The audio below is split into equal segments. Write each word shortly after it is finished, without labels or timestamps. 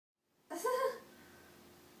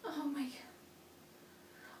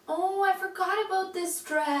forgot about this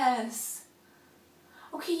dress.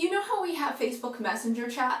 Okay, you know how we have Facebook Messenger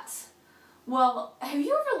chats? Well, have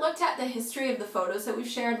you ever looked at the history of the photos that we've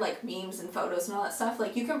shared, like memes and photos and all that stuff?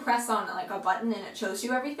 Like, you can press on like a button and it shows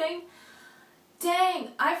you everything. Dang,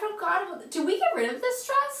 I forgot about Did we get rid of this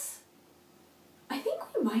dress? I think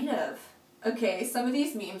we might have. Okay, some of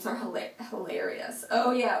these memes are hilarious.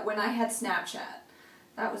 Oh yeah, when I had Snapchat.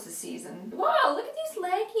 That was the season. Wow, look at these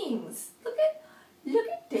leggings. Look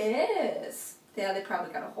at this. Yeah, they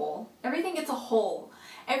probably got a hole. Everything gets a hole.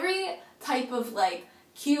 Every type of like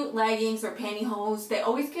cute leggings or pantyhose, they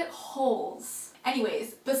always get holes.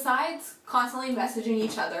 Anyways, besides constantly messaging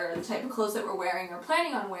each other, the type of clothes that we're wearing or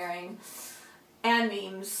planning on wearing, and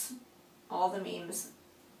memes, all the memes,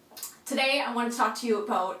 today I want to talk to you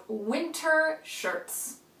about winter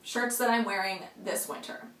shirts. Shirts that I'm wearing this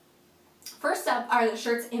winter. First up are the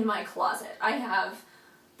shirts in my closet. I have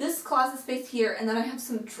this closet space here, and then I have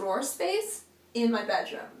some drawer space in my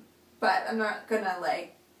bedroom. But I'm not gonna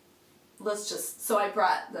like, so I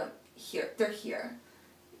brought them here. They're here.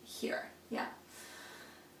 Here, yeah.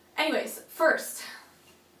 Anyways, first,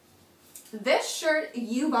 this shirt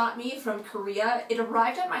you bought me from Korea. It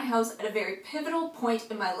arrived at my house at a very pivotal point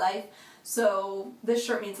in my life, so this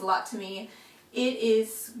shirt means a lot to me. It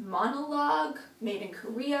is Monologue, made in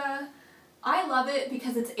Korea. I love it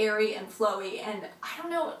because it's airy and flowy, and I don't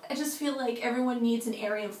know, I just feel like everyone needs an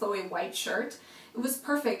airy and flowy white shirt. It was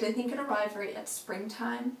perfect. I think it arrived right at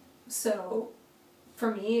springtime, so for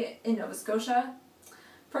me in Nova Scotia,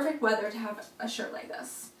 perfect weather to have a shirt like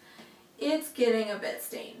this. It's getting a bit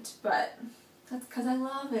stained, but that's because I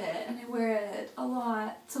love it and I wear it a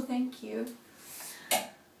lot, so thank you.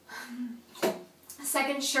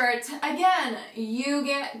 Second shirt, again, you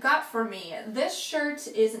got for me. This shirt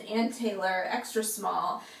is an Ann Taylor, extra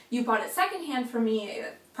small. You bought it secondhand for me.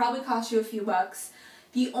 It probably cost you a few bucks.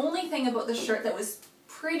 The only thing about the shirt that was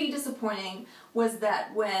pretty disappointing was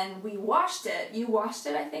that when we washed it, you washed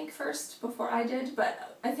it I think first before I did,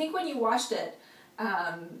 but I think when you washed it,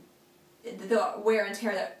 the wear and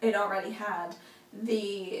tear that it already had,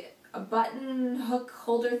 the button hook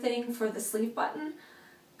holder thing for the sleeve button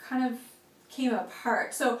kind of came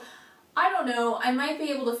apart. So I don't know, I might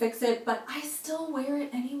be able to fix it, but I still wear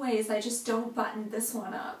it anyways. I just don't button this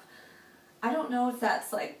one up. I don't know if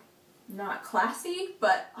that's like not classy,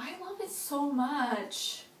 but I love it so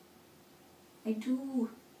much. I do.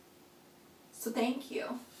 So thank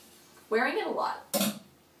you. Wearing it a lot.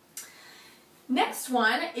 Next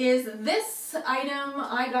one is this item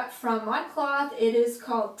I got from ModCloth. It is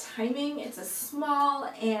called Timing. It's a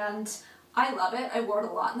small and I love it. I wore it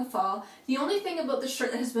a lot in the fall. The only thing about this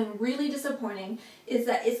shirt that has been really disappointing is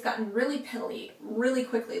that it's gotten really pilly really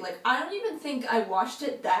quickly. Like, I don't even think I washed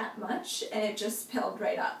it that much and it just pilled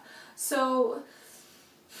right up. So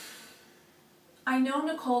I know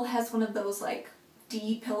Nicole has one of those like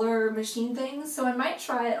de-pillar machine things, so I might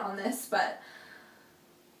try it on this, but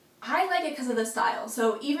I like it because of the style.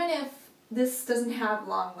 So even if this doesn't have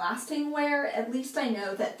long-lasting wear, at least I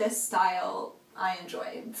know that this style I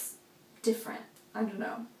enjoy. It's different. I don't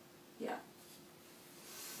know. Yeah.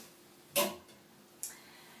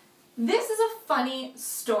 This is a funny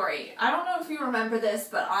story. I don't know if you remember this,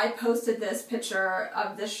 but I posted this picture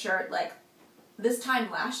of this shirt like this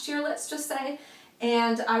time last year, let's just say,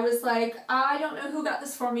 and I was like, I don't know who got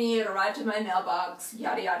this for me, it arrived in my mailbox,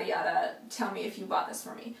 yada yada yada, tell me if you bought this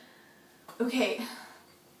for me. Okay,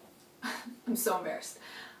 I'm so embarrassed.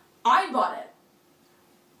 I bought it.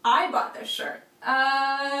 I bought this shirt.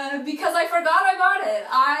 Because I forgot I bought it.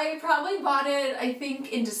 I probably bought it, I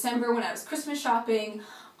think, in December when I was Christmas shopping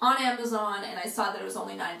on Amazon, and I saw that it was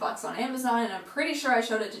only $9 on Amazon, and I'm pretty sure I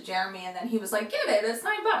showed it to Jeremy, and then he was like, get it, it's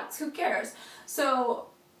 $9, who cares? So,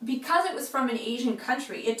 because it was from an Asian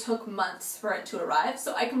country, it took months for it to arrive,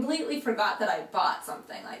 so I completely forgot that I bought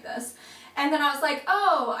something like this. And then I was like,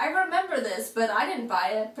 oh, I remember this, but I didn't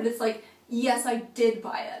buy it, but it's like, yes, I did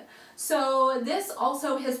buy it. So this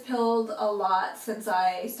also has pilled a lot since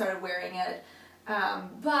I started wearing it,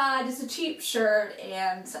 but it's a cheap shirt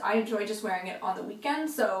and I enjoy just wearing it on the weekend.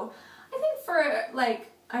 So I think for like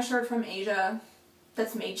a shirt from Asia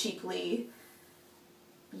that's made cheaply,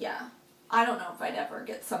 yeah, I don't know if I'd ever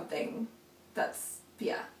get something that's,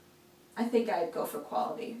 yeah, I think I'd go for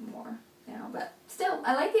quality more now, but still,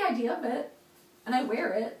 I like the idea of it and I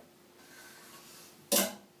wear it.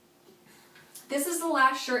 This is the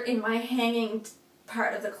last shirt in my hanging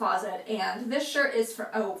part of the closet, and this shirt is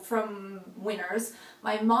from Winners.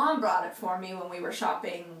 My mom brought it for me when we were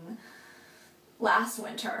shopping last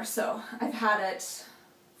winter, so I've had it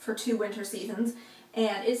for 2 winter seasons,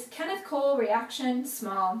 and it's Kenneth Cole Reaction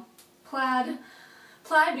Small Plaid.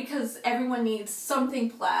 Plaid because everyone needs something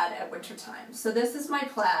plaid at wintertime. So this is my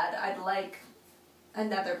plaid. I'd like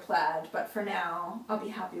another plaid, but for now I'll be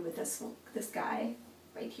happy with this guy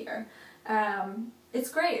right here. It's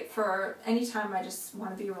great for any time I just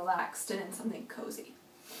want to be relaxed and in something cozy.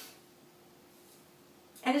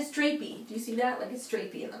 And it's drapey. Do you see that? Like, it's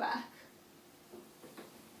drapey in the back.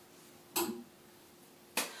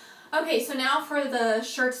 Okay, so now for the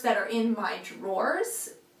shirts that are in my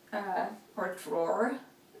drawers, or drawer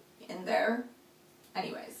in there.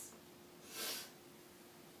 Anyways.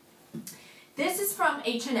 This is from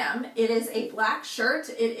H&M. It is a black shirt.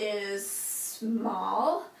 It is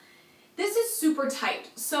small. This is super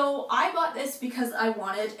tight. So I bought this because I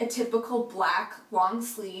wanted a typical black long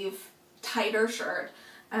sleeve tighter shirt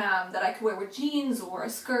that I could wear with jeans or a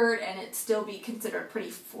skirt and it still be considered pretty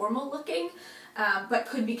formal looking, but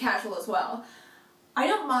could be casual as well. I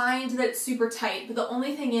don't mind that it's super tight, but the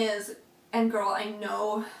only thing is, and girl, I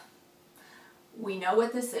know, we know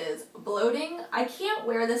what this is, bloating. I can't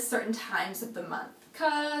wear this certain times of the month,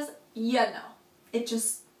 cause, it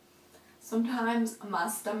just, sometimes my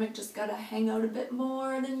stomach just gotta hang out a bit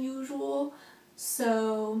more than usual.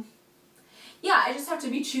 So, yeah, I just have to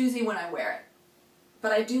be choosy when I wear it.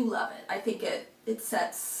 But I do love it. I think it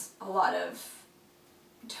sets a lot of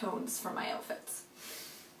tones for my outfits.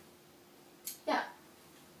 Yeah.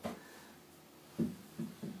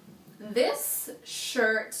 This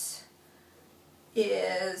shirt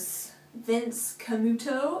is Vince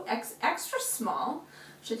Camuto extra small,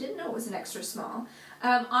 which I didn't know was an extra small.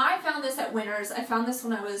 I found this at Winners. I found this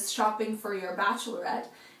when I was shopping for your bachelorette,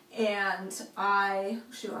 and I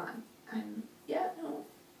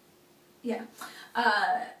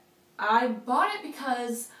bought it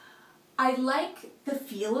because I like the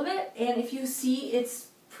feel of it, and if you see, it's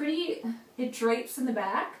pretty, it drapes in the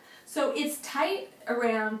back. So it's tight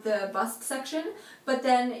around the bust section, but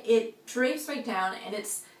then it drapes right down, and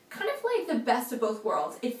it's kind of like the best of both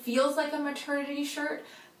worlds. It feels like a maternity shirt,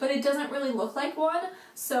 but it doesn't really look like one,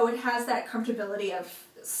 so it has that comfortability of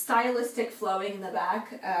stylistic flowing in the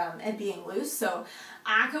back and being loose, so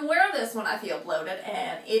I can wear this when I feel bloated,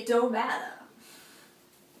 and it don't matter.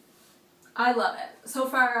 I love it. So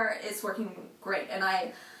far, it's working great, and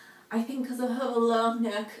I think because I have a long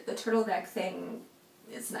neck, the turtleneck thing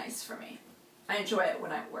is nice for me. I enjoy it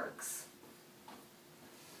when it works.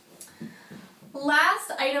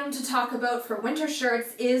 Last item to talk about for winter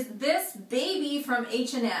shirts is this baby from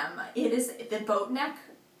H&M. It is the boat neck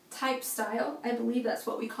type style. I believe that's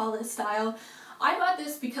what we call this style. I bought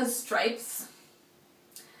this because stripes.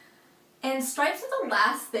 And stripes are the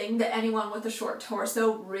last thing that anyone with a short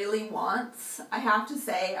torso really wants. I have to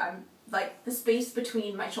say, I'm like the space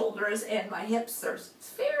between my shoulders and my hips are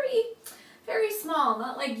very, very small.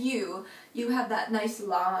 Not like you. You have that nice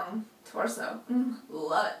long torso.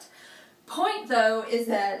 Love it. Point though is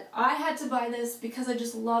that I had to buy this because I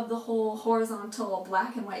just love the whole horizontal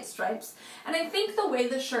black and white stripes, and I think the way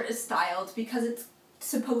the shirt is styled, because it's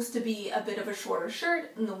supposed to be a bit of a shorter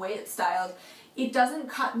shirt and the way it's styled, it doesn't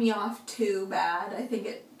cut me off too bad. I think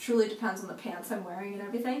it truly depends on the pants I'm wearing and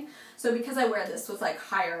everything. So because I wear this with like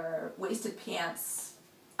higher waisted pants,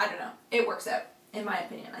 I don't know, it works out in my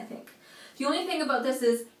opinion, I think. The only thing about this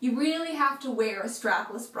is you really have to wear a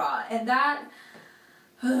strapless bra, and that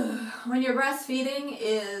when you're breastfeeding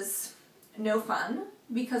is no fun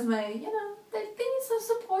because they need some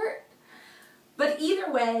support. But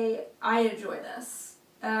either way, I enjoy this.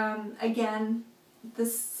 Again,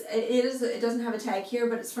 it doesn't have a tag here,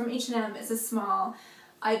 but it's from H&M. It's a small.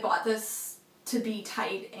 I bought this to be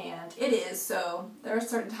tight, and it is, so there are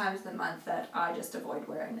certain times of the month that I just avoid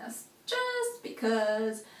wearing this just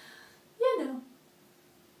because,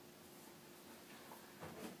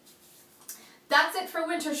 That's it for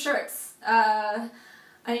winter shirts.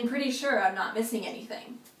 I'm pretty sure I'm not missing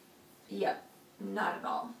anything. Yep, not at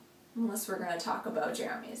all. Unless we're going to talk about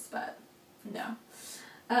Jeremy's, but no.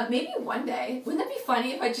 Maybe one day. Wouldn't that be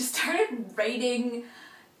funny if I just started rating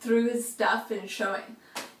through his stuff and showing?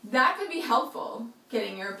 That could be helpful,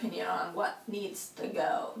 getting your opinion on what needs to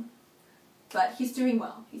go. But he's doing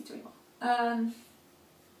well. He's doing well.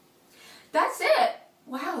 That's it.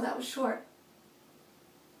 Wow, that was short.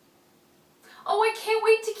 Oh, I can't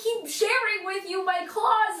wait to keep sharing with you my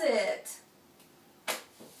closet.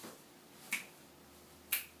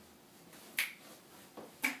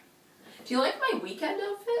 Do you like my weekend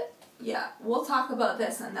outfit? Yeah, we'll talk about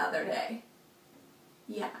this another day.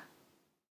 Yeah.